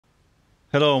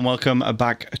Hello and welcome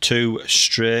back to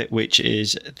Stray, which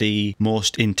is the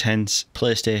most intense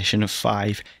PlayStation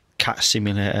 5 cat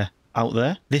simulator out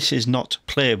there. This is not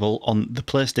playable on the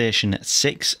PlayStation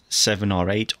 6, 7 or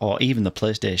 8 or even the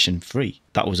PlayStation 3.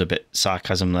 That was a bit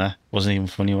sarcasm there. Wasn't even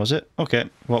funny, was it? Okay,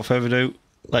 without further ado,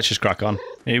 let's just crack on.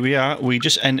 Here we are. We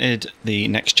just entered the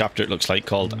next chapter, it looks like,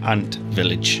 called Ant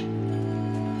Village.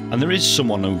 And there is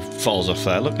someone who falls off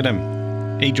there. Look at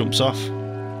him. He jumps off.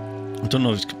 I don't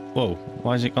know if it's... Whoa,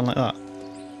 why is it gone like that?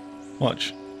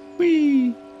 Watch.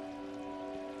 Whee!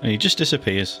 And he just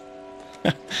disappears.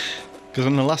 Because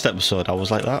in the last episode I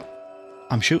was like that.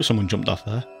 I'm sure someone jumped off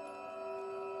there.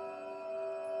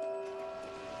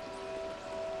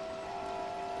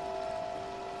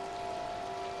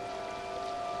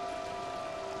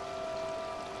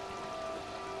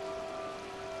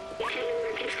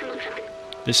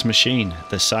 This machine,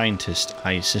 the scientist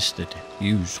I assisted,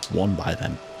 used one by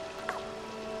them.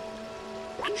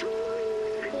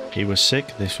 He was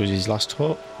sick, this was his last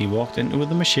hope. He walked into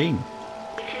the machine.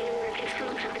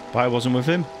 But I wasn't with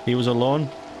him, he was alone.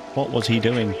 What was he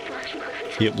doing?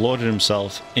 He uploaded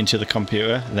himself into the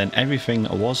computer, then everything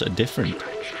was different.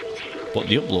 But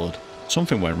the upload,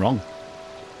 something went wrong.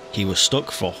 He was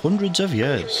stuck for hundreds of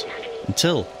years,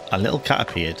 until a little cat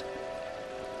appeared.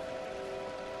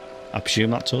 I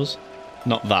presume that's us?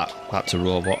 Not that, that's a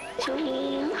robot.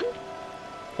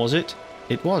 Was it?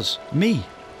 It was. Me.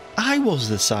 I was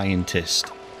the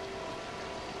scientist.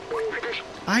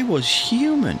 I was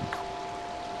human.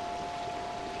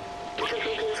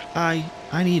 I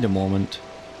need a moment.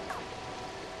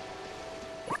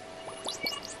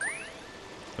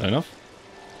 Fair enough.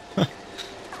 Guess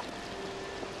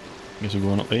we're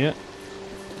going up here.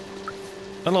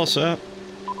 Hello, sir.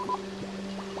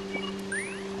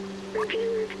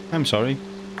 I'm sorry.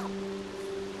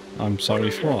 I'm sorry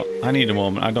for what? I need a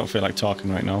moment. I don't feel like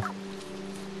talking right now.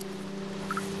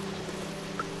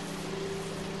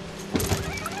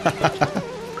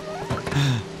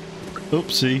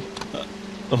 Oopsie.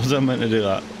 I wasn't meant to do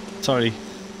that. Sorry.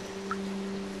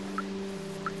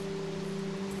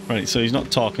 Right, so he's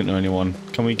not talking to anyone.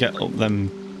 Can we get up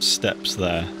them steps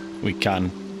there? We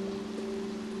can.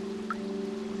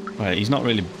 Right, he's not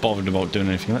really bothered about doing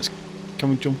anything.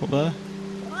 Can we jump up there?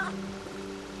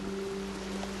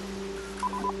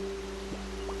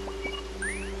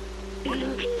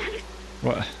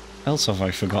 What else have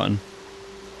I forgotten?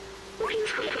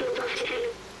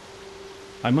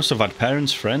 I must have had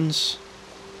parents, friends.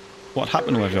 What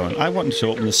happened to everyone? I wanted to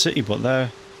open the city, but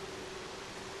there...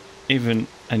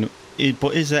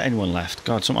 But is there anyone left?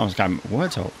 God, sometimes I can't get my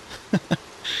words out.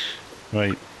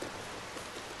 Right.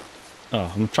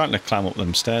 Oh, I'm trying to climb up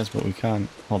them stairs, but we can't.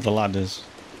 Or the ladders.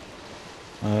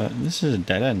 This is a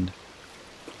dead end.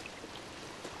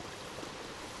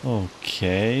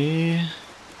 Okay.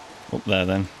 Up there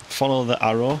then. Follow the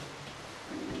arrow.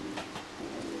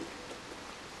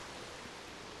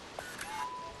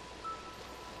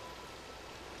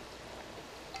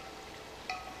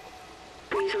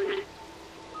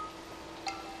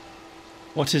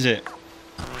 What is it?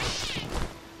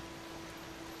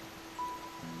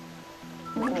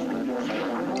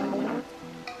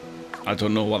 I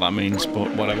don't know what that means, but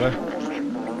whatever.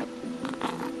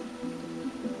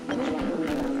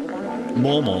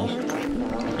 Momo.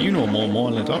 You know Momo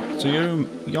and the doc, so you're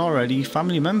already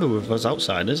family member with us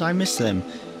outsiders. I miss them.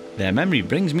 Their memory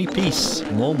brings me peace.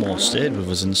 Momo stayed with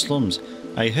us in the slums.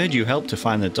 I heard you helped to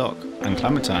find the doc and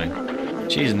Clementine.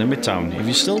 She's in the midtown. If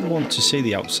you still want to see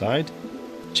the outside,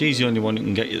 she's the only one who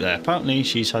can get you there. Apparently,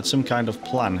 she's had some kind of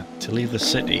plan to leave the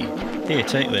city. Here,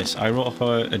 take this. I wrote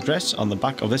her address on the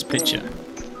back of this picture.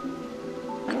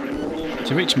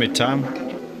 To reach Midtown,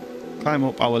 climb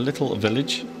up our little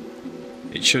village.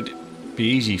 It should be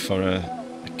easy for a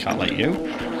cat like you.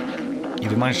 If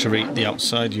you manage to reach the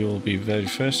outside, you'll be very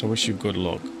first. I wish you good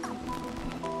luck.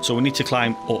 So we need to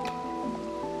climb up.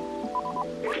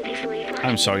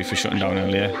 I'm sorry for shutting down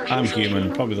earlier. I'm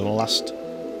human, probably the last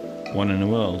one in the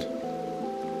world.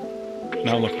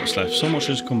 Now look what's left. So much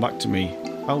has come back to me.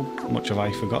 How much have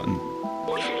I forgotten?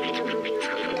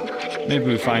 Maybe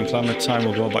we find Clementine,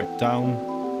 we'll go back down.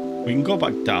 We can go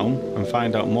back down and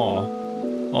find out more,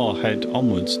 or head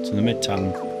onwards to the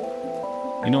midtown.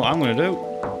 You know what I'm going to do?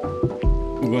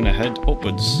 We're going to head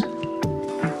upwards.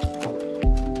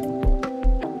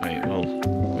 Right, well,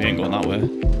 we ain't going that way.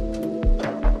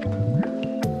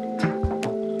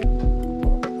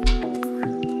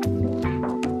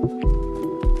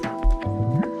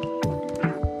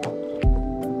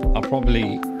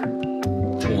 Probably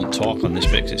won't talk on this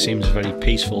bit because it seems very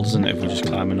peaceful, doesn't it, if we're just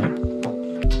climbing up.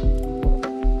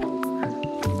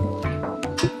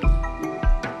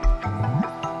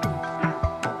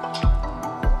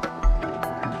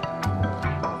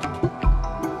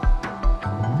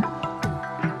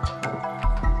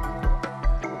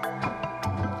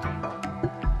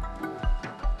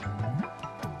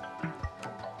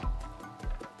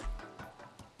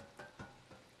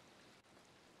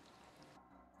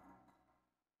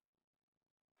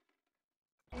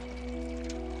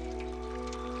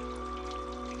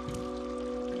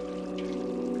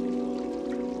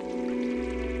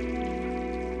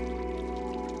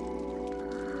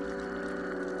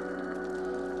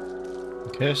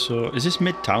 Okay, so is this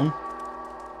Midtown?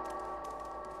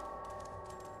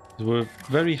 We're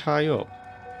very high up.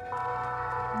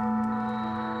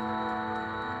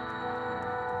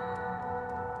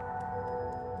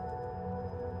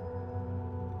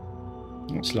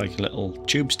 It's like a little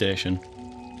tube station.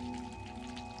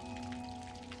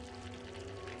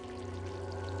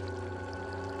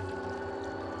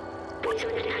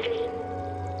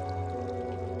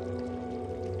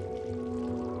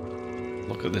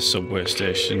 Look at this subway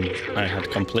station. I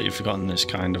had completely forgotten this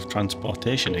kind of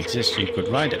transportation exists. You could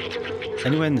ride it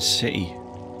anywhere in the city.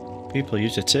 People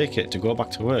used to take it to go back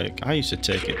to work. I used to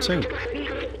take it too.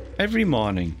 Every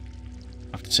morning,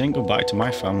 after saying goodbye to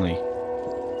my family.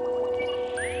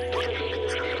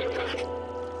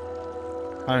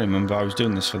 I remember I was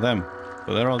doing this for them,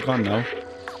 but they're all gone now.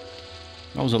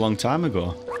 That was a long time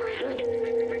ago.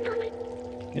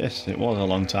 Yes, it was a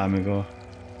long time ago.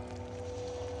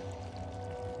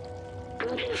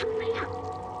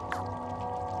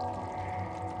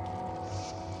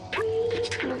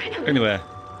 Anyway,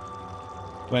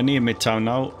 we're near Midtown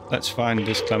now. Let's find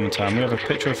this Clementine. We have a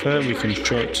picture of her. We can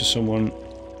show it to someone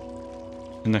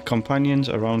in the companions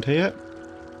around here.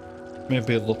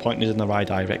 Maybe they'll point us in the right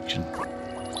direction.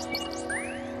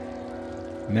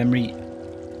 Memory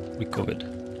recovered.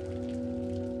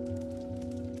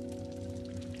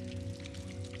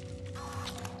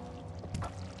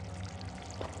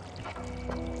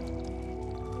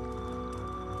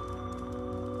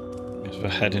 As we're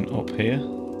heading up here.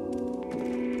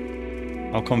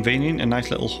 How convenient, a nice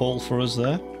little hole for us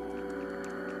there.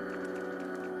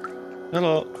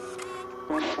 Hello.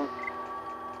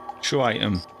 Show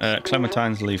item.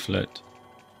 Clementine's leaflet.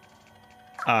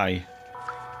 I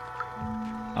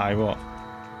what?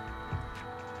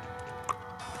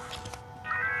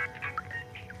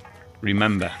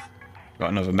 Remember. Got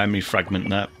another memory fragment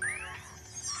there.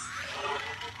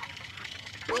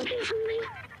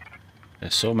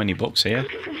 There's so many books here.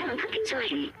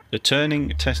 The Turning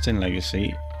Testing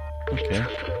Legacy. Okay.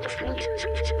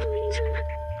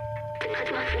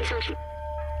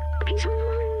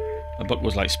 The book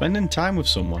was like spending time with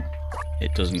someone.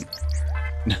 It doesn't.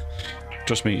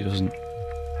 Trust me, it doesn't.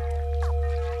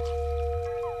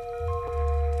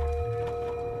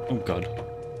 Oh god.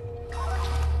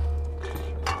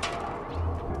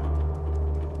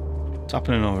 What's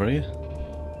happening over here?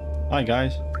 Hi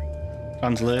guys.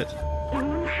 Translate.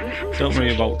 Don't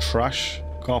worry about trash.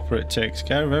 Corporate takes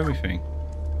care of everything.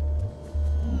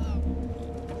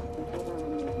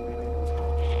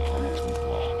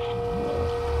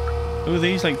 Who are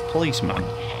these, like policemen?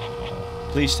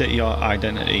 Please state your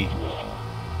identity.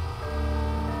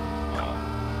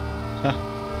 Huh.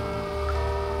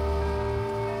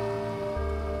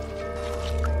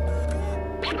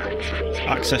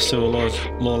 Access to a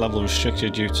low level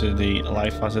restricted due to the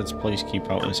life hazards. Please keep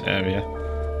out of this area.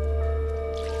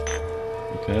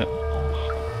 Okay.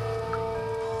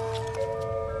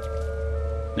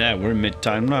 Yeah, we're in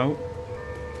Midtown now.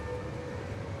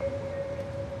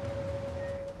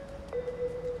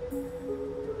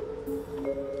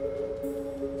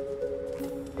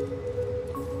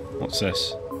 What's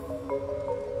this?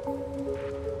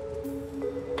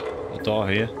 A door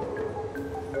here.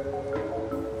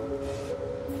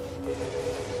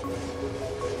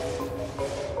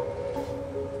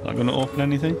 Not gonna open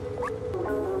anything?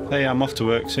 Hey, I'm off to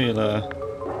work. See you later.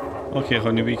 Okay,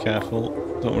 honey, be careful.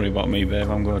 Don't worry about me, babe.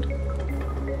 I'm good.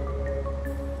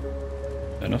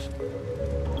 Fair enough.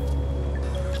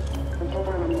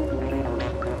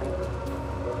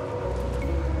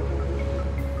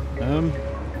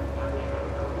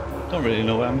 Don't really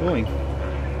know where I'm going.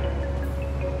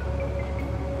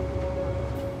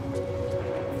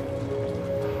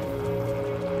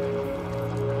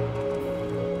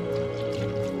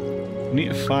 We need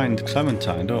to find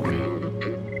Clementine, don't we?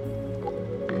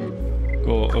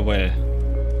 Go away.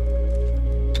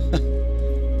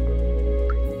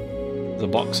 The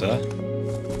box there.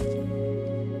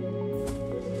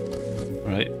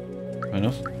 Right, fair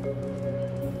enough.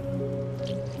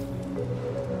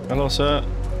 Hello, sir.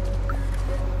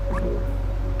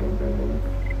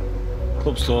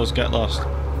 Club stores, get lost.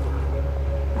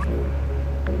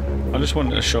 I just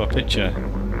wanted to show a picture.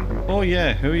 Oh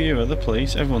yeah, who are you? Are the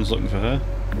police? Everyone's looking for her.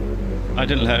 I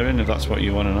didn't let her in if that's what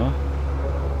you want to know.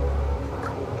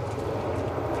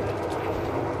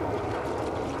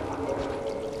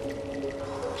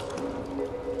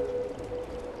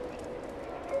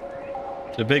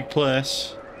 It's a big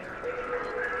place.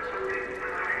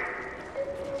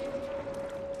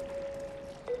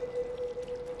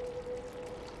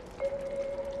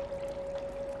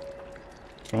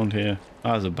 Around here.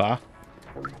 Ah, there's a bar.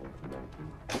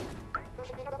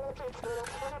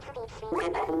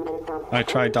 I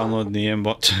tried downloading the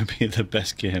aimbot to be the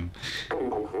best game.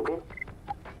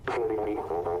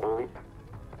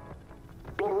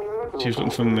 She was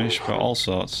looking for mesh for all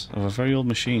sorts of a very old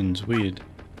machines. Weird.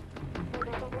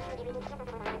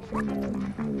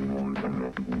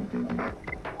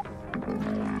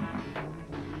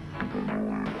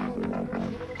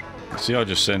 So you're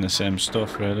just saying the same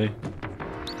stuff, really.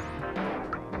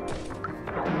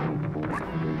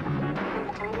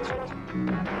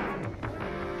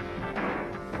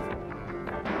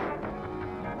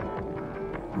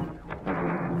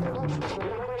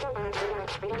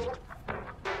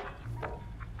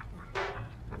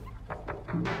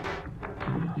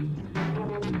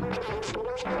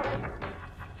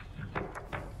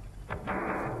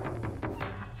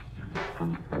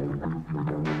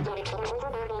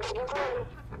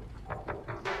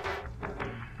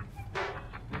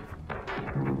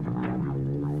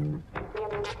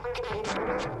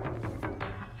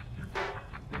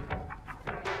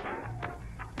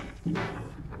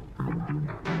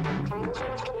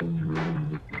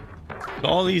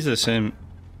 All these are the same,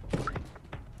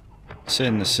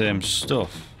 saying the same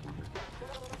stuff.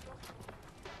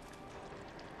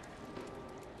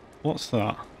 What's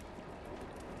that?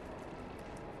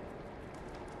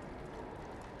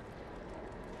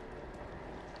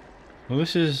 Well,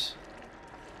 this is...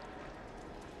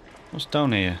 What's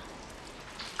down here?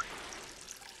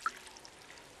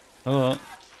 Hello.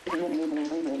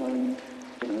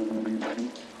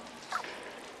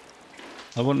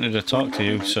 I wanted to talk to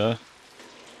you, sir.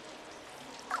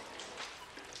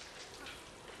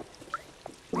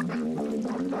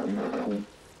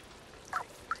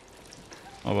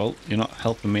 Oh well, you're not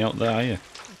helping me out there, are you?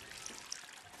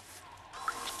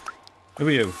 Who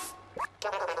are you?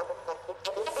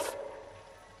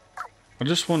 I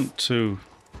just want to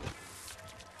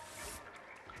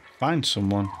find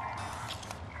someone.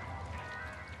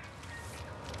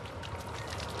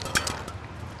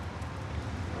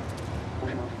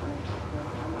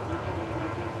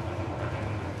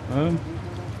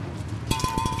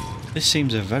 This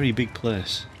seems a very big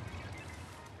place.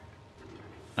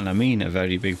 And I mean a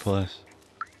very big place.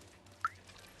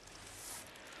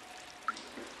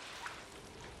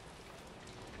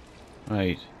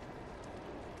 Right.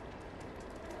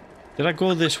 Did I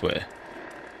go this way?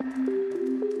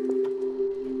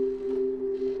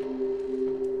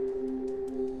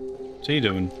 What's he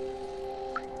doing?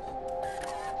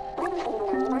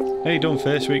 Hey, don't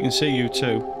face, we can see you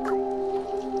too.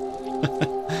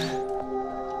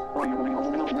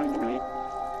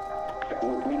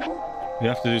 We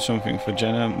have to do something for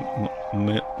Jenna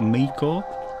Miko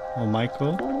or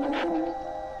Michael.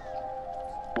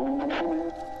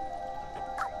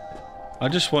 I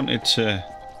just wanted to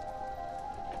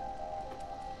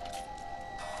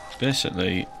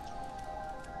basically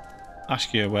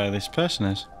ask you where this person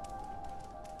is.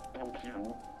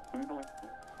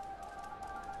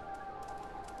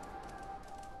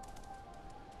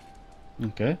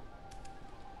 Okay.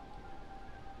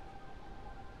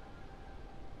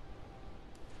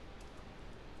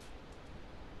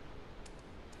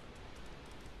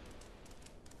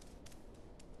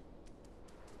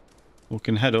 We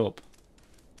can head up.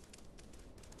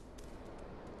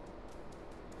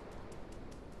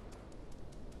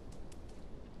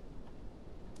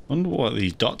 Wonder what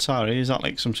these dots are. Is that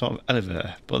like some sort of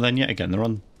elevator? But then yet again, they're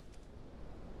on...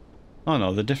 Oh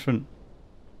no, they're different.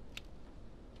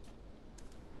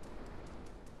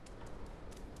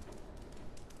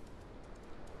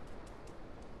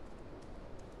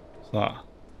 What's that?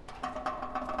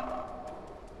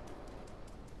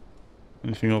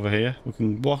 Anything over here? We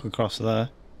can walk across there.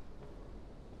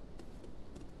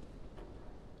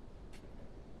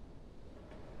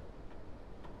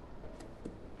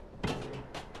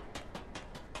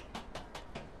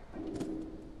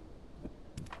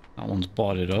 That one's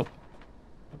boarded up.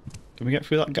 Can we get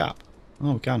through that gap?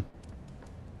 Oh, we can.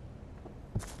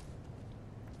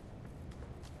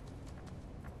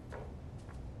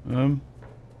 Oh.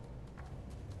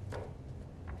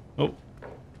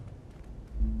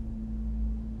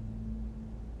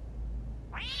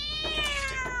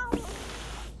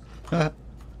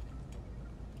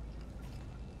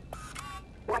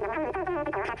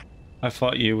 I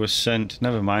thought you were sent.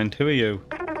 Never mind. Who are you?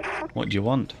 What do you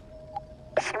want?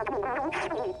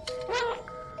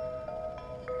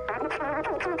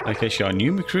 I guess you're a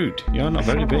new recruit. You're not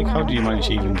very big. How do you manage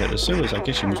to even get the sewers? I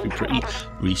guess you must be pretty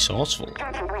resourceful.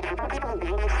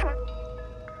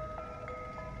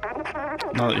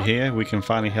 Now that you're here, we can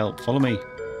finally help. Follow me.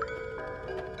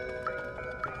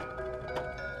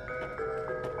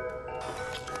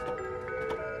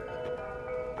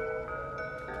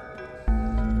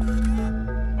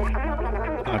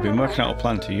 I've been working out a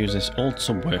plan to use this old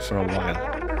subway for a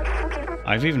while.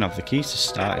 I've even have the keys to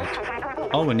start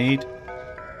it. All we need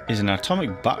is an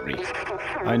atomic battery.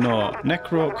 I know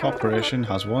Necro Corporation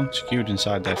has one secured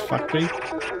inside their factory.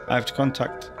 I have to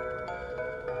contact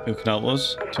who can help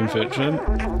us to infiltrate him.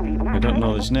 We don't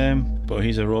know his name, but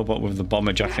he's a robot with the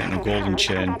bomber jacket and a golden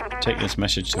chain. Take this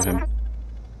message to him.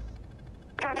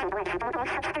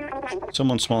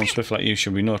 Someone small and swift like you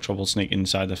should be no trouble sneaking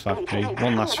inside the factory.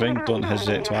 One last thing, don't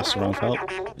hesitate to ask around for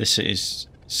help. This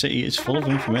city is full of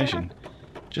information.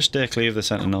 Just stay clear of the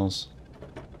sentinels.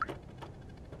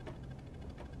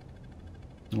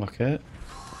 Okay.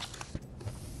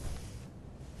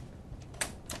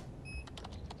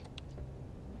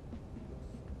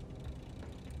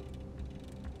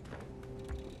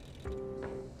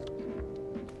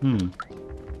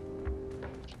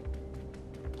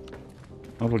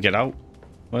 How do we get out?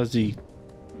 Where's the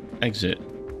exit?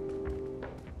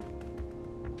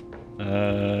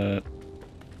 Oh,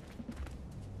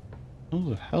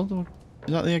 the hell do I...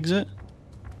 Is that the exit?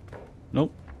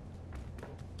 Nope.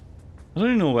 I don't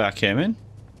even know where I came in.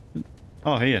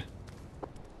 Oh, here.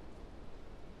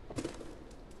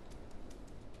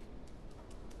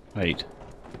 Wait.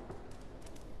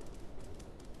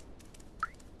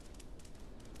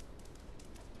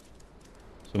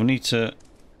 So we need to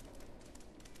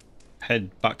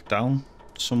head back down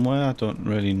somewhere. I don't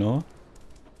really know.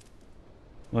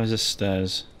 Where's the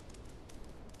stairs?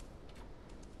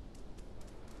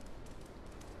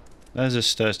 There's the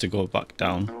stairs to go back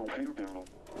down.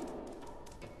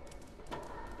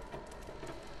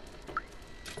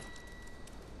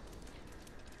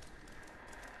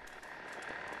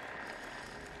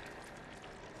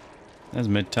 There's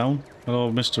Midtown.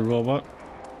 Hello, Mr. Robot.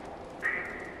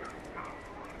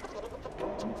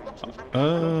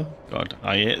 God,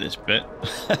 I hate this bit.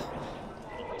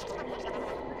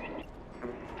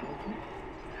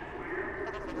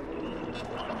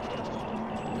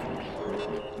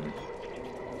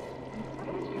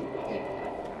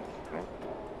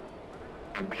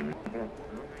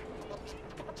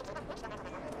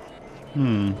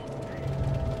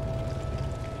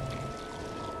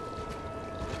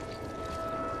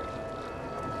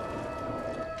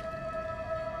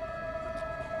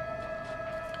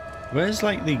 Where's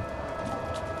like the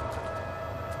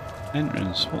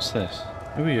entrance? What's this?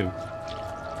 Who are you?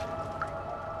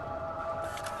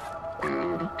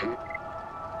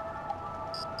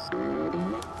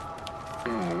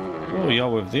 Oh, you're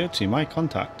with the OT, my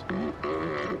contact.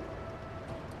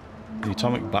 The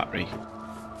atomic battery.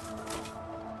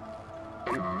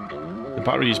 The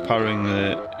battery is powering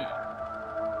the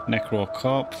Necro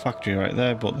Corp factory right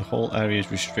there, but the whole area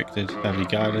is restricted, heavily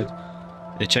guarded.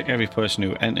 They check every person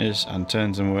who enters and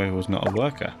turns them away who is not a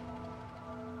worker.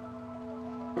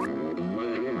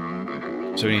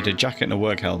 So we need a jacket and a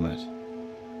work helmet.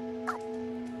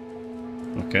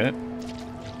 Okay.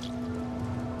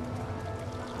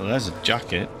 Well, there's a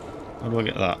jacket. How do I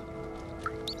get that?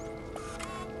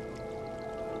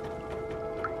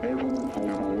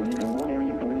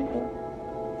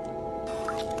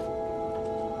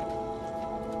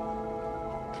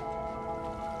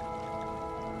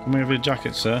 Come here with a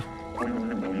jacket, sir.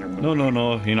 No, no,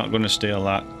 no, you're not going to steal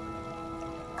that.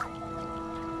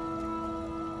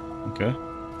 Okay.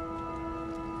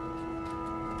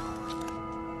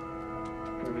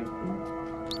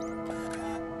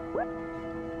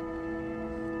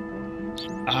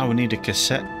 Ah, we need a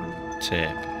cassette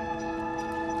tape.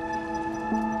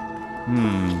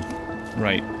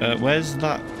 Right, where's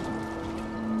that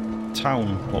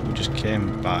town, what we just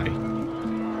came by?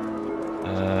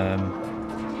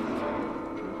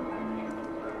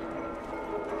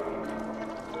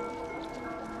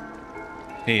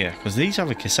 Here, because these have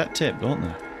a cassette tape, don't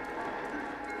they?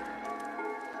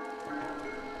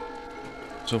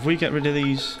 So if we get rid of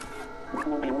these...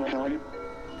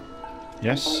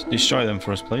 Yes, destroy them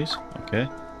for us, please. Okay.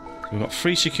 So we've got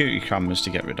 3 security cameras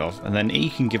to get rid of, and then he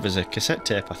can give us a cassette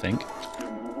tape, I think.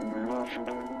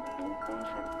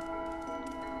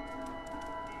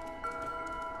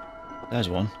 There's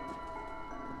one.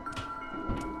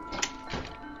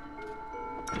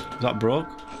 Is that broke?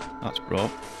 That's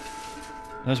broke.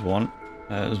 There's one.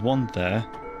 There's one there.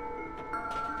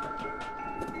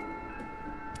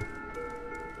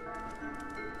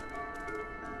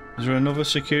 Is there another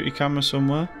security camera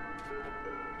somewhere?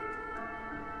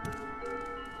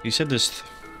 You said there's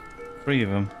 3 of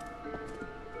them.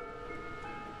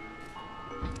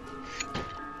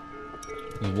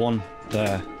 There's one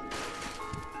there.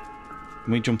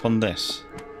 Can we jump on this?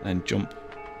 Then jump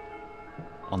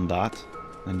on that.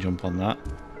 Then jump on that.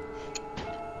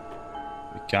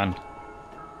 We can.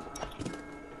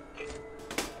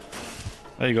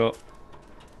 There you go.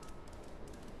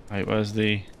 Right, where's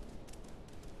the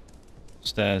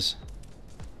stairs?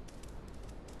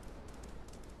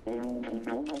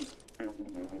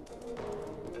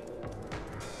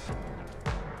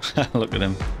 Look at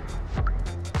him.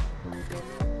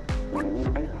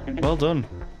 Well done.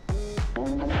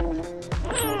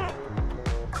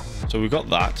 So we got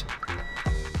that.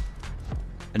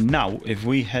 And now, if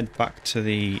we head back to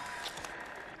the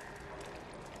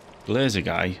laser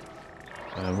guy,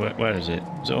 where is it?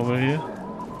 Is it over here?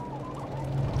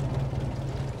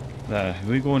 There. If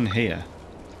we go in here,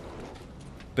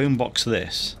 boombox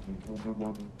this,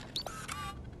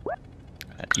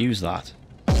 use that.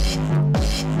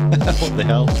 What the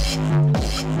hell?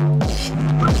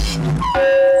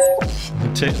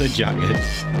 Take the jacket.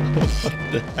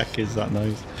 What the heck is that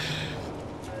noise?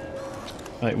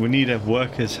 Right, we need a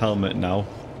worker's helmet now.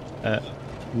 I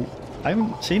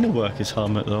haven't seen a worker's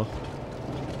helmet though.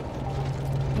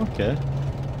 Okay.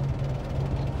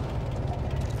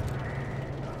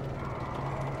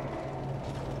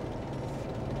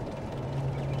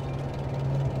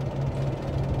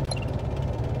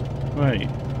 Right.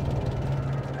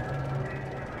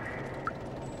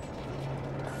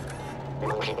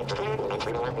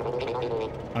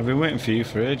 I've been waiting for you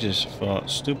for ages for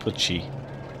stupid chi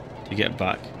to get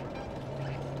back.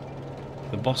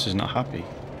 The boss is not happy.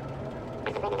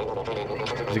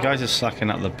 The guys are slacking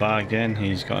at the bar again.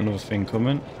 He's got another thing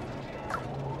coming.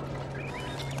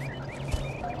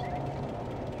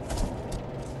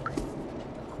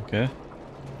 Okay.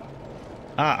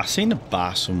 Ah, I seen a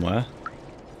bar somewhere.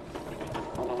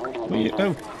 What are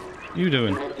you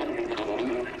doing?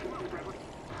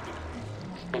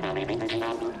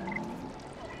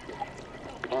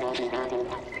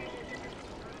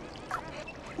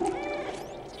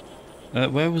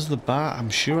 Where was the bar? I'm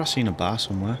sure I seen a bar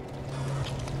somewhere.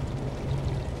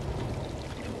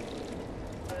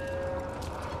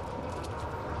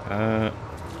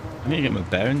 I need to get my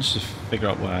bearings to figure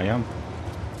out where I am.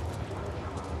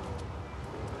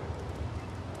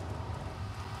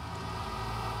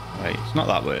 Right, it's not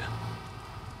that way.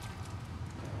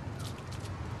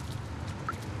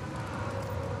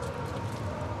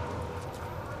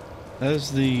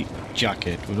 There's the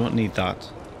jacket. We don't need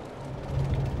that.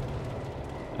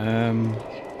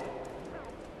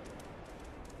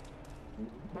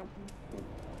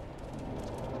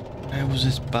 Where was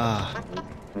this bar?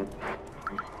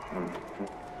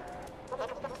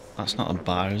 That's not a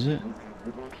bar, is it?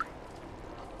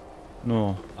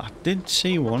 No, I did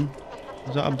see one.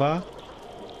 Is that a bar?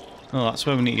 No, that's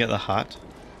where we need to get the hat.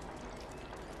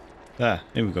 There,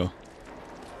 here we go.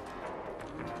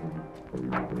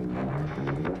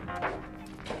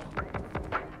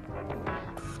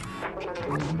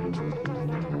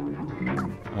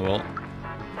 Oh well.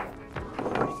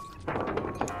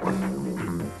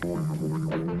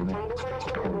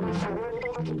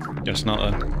 Guess not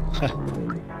then.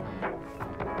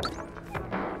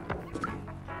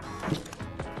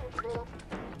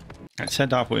 Let's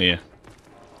head up here.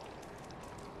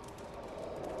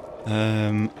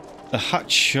 The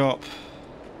hat shop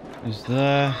is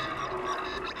there.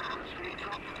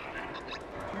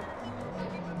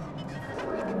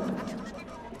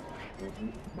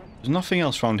 There's nothing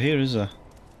else around here, is there?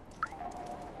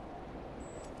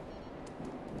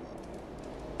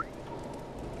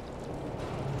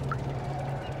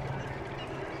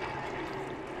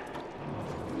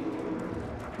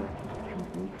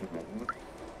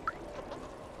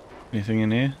 Anything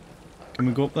in here? Can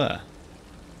we go up there?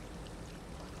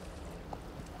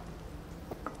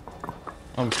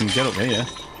 Oh, we can get up here.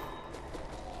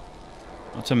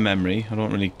 That's a memory. I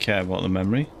don't really care about the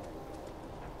memory.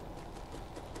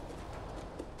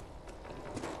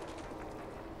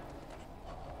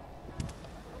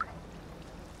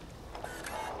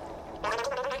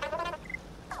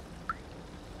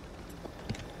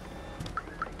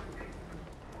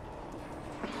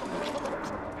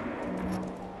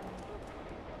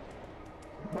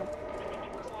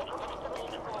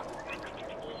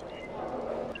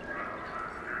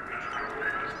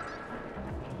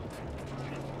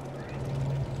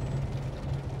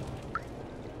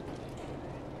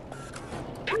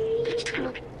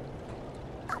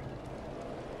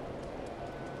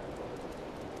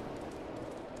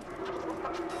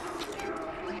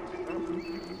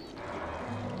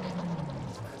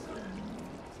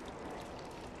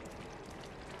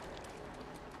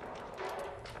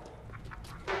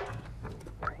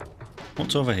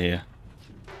 What's over here?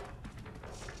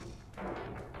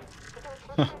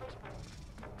 Huh.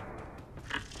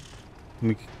 Can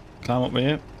we climb up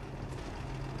here?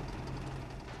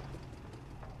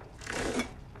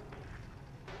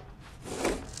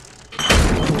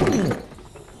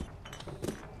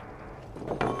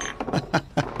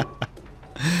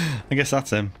 I guess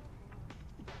that's him.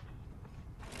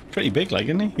 Pretty big, like,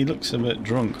 isn't he? He looks a bit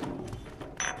drunk.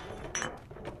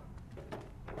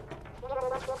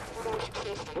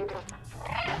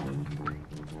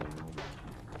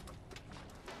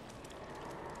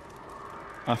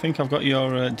 I think I've got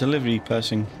your delivery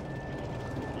person.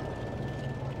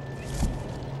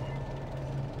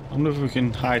 I wonder if we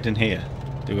can hide in here.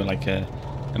 Do it like a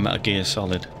Metal Gear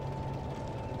Solid.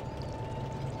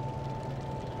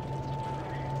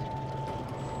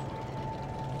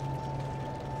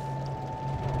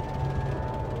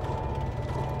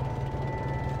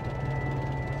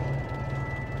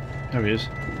 There he is.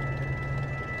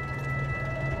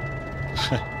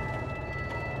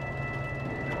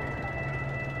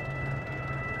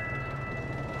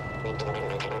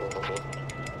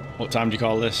 What time do you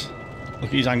call this? Look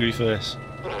at his angry face.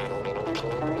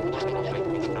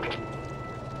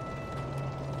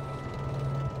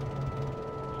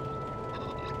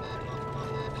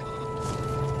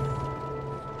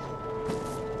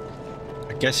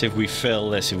 I guess if we fill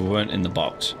this, if we weren't in the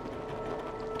box,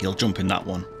 he'll jump in that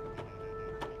one.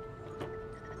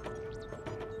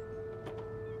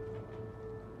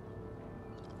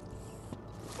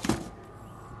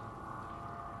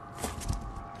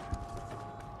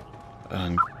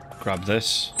 And grab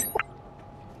this.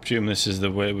 Presume this is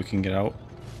the way we can get out.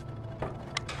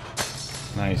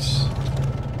 Nice.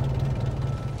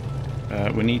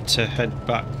 We need to head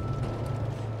back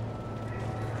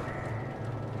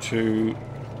to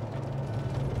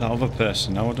that other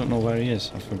person. Now I don't know where he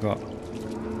is. I forgot.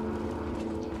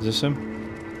 Is this him?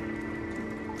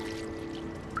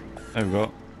 There we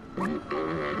go.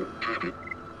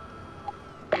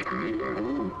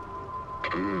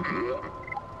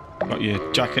 Got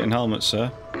your jacket and helmet,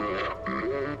 sir.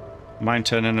 Mind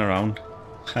turning around.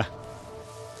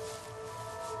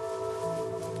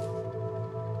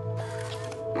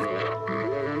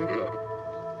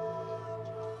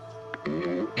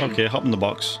 Okay, hop in the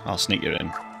box. I'll sneak you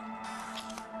in.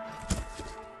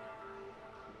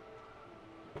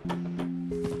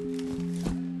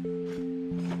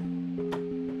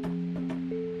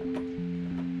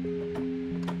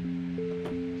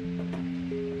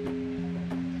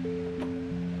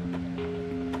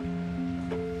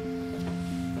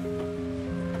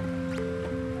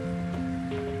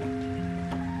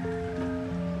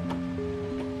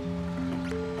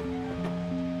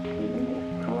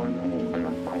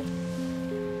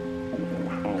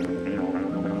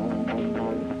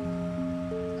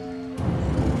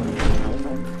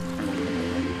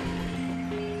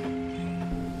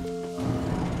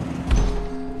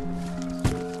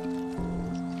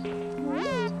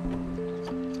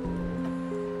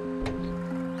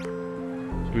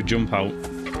 We jump out.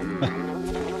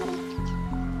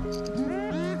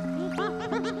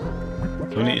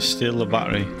 Do we need to steal the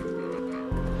battery?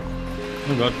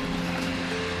 Oh god.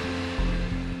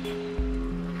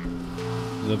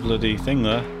 There's a bloody thing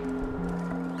there.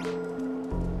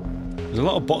 There's a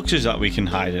lot of boxes that we can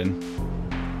hide in.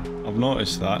 I've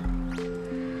noticed that.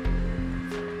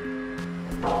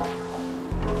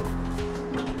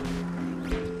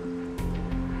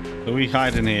 So we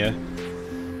hide in here.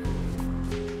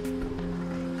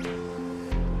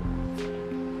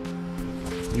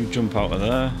 You jump out of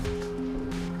there.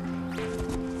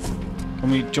 Can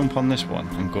we jump on this one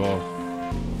and go?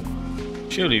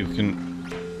 Surely we can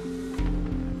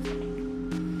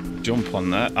jump on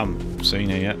there. I haven't seen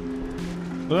it yet.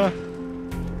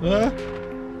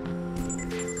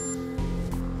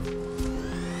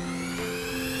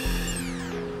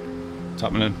 What's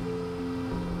happening?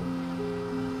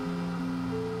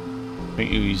 I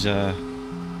think he's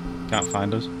can't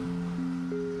find us.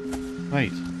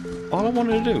 Wait. All I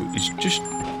wanted to do is just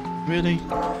really...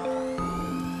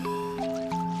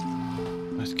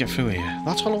 Let's get through here.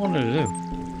 That's all I wanted to do.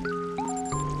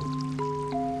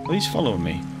 Please follow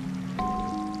me.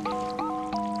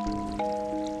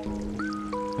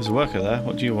 There's a worker there.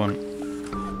 What do you want?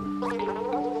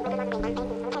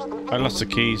 I lost the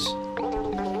keys.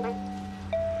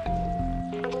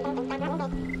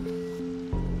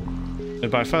 If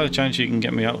by further chance you can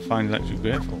get me out, find electric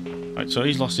grateful. Right, so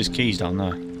he's lost his keys down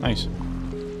there. Nice.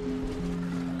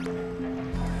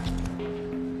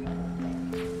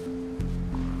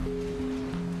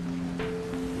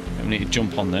 We need to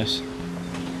jump on this.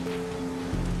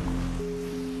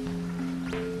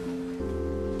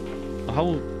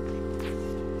 How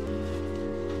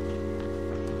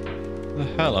the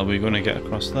hell are we going to get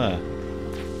across there?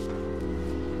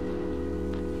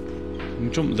 We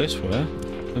can jump this way.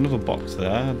 There's another box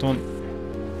there. I don't...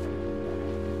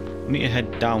 We need to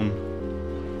head down.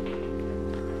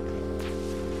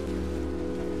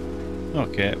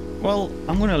 Okay, well,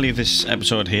 I'm going to leave this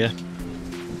episode here.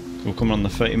 We're coming on the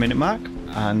 30-minute mark,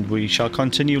 and we shall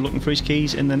continue looking for his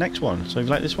keys in the next one. So if you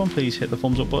like this one, please hit the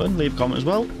thumbs up button, leave a comment as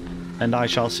well, and I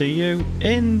shall see you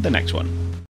in the next one.